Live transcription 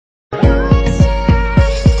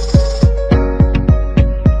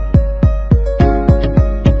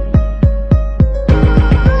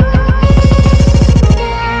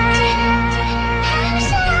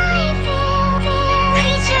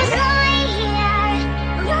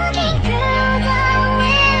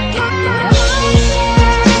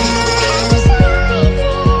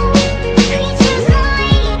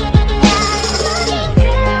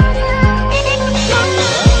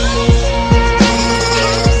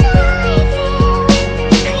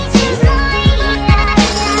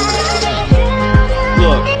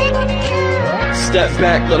step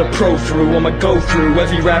back, let a pro through. I'ma go through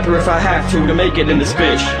every rapper if I have to make it in this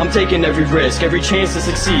bitch. I'm taking every risk, every chance to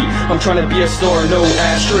succeed. I'm trying to be a star, no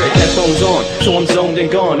asterisk. Headphones on, so I'm zoned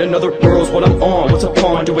and gone. In other words, what I'm on, what's a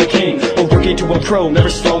pawn to a king? A rookie to a pro, never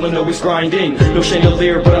stalling, always grinding. No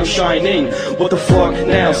chandelier, but I'm shining. What the fuck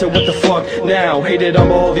now? So what the fuck now? Hated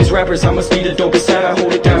on all these rappers, I must be the dopest out. I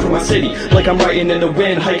hold it down for my city, like I'm writing in the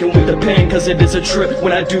wind, hiking with the pen, cause it is a trip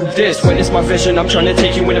when I do this. Witness my vision, I'm trying to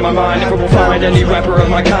take you into my mind. Never will find any rapper of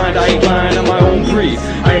my kind. I ain't lying, I'm my own breed.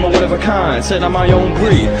 I am a one of a kind, said I'm my own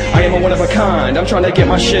breed. I am a one of a kind, I'm trying to get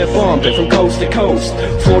my shit bumping from coast to coast.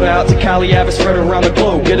 Florida out to Cali, Ave, spread around the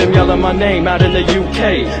globe. Get him yelling my name out in the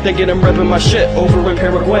UK, then get him repping my shit over in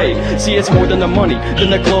Paraguay. See, it's more than the money, than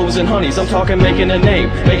the clothes and honeys. I'm talking making a name,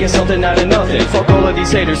 making something out of nothing. Fuck all of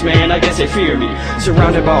these haters, man, I guess they fear me.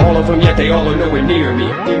 Surrounded by all of them, yet they all are nowhere near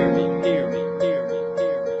me.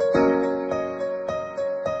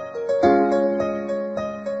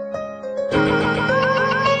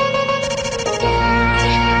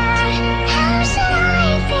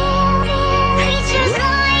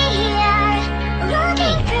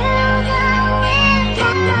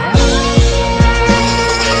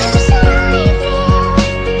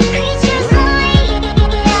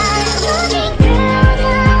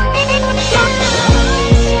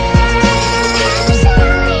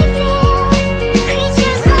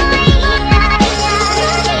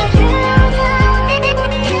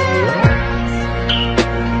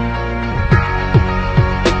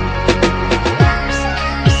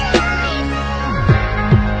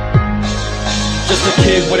 Just a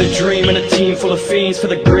kid with a dream and a team full of fiends for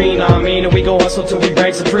the green, I mean. And we go hustle till we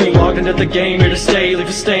rank supreme. Logged into the game, here to stay, leave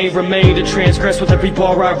a stain, remain to transgress with every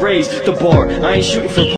bar I raise. The bar, I ain't shooting for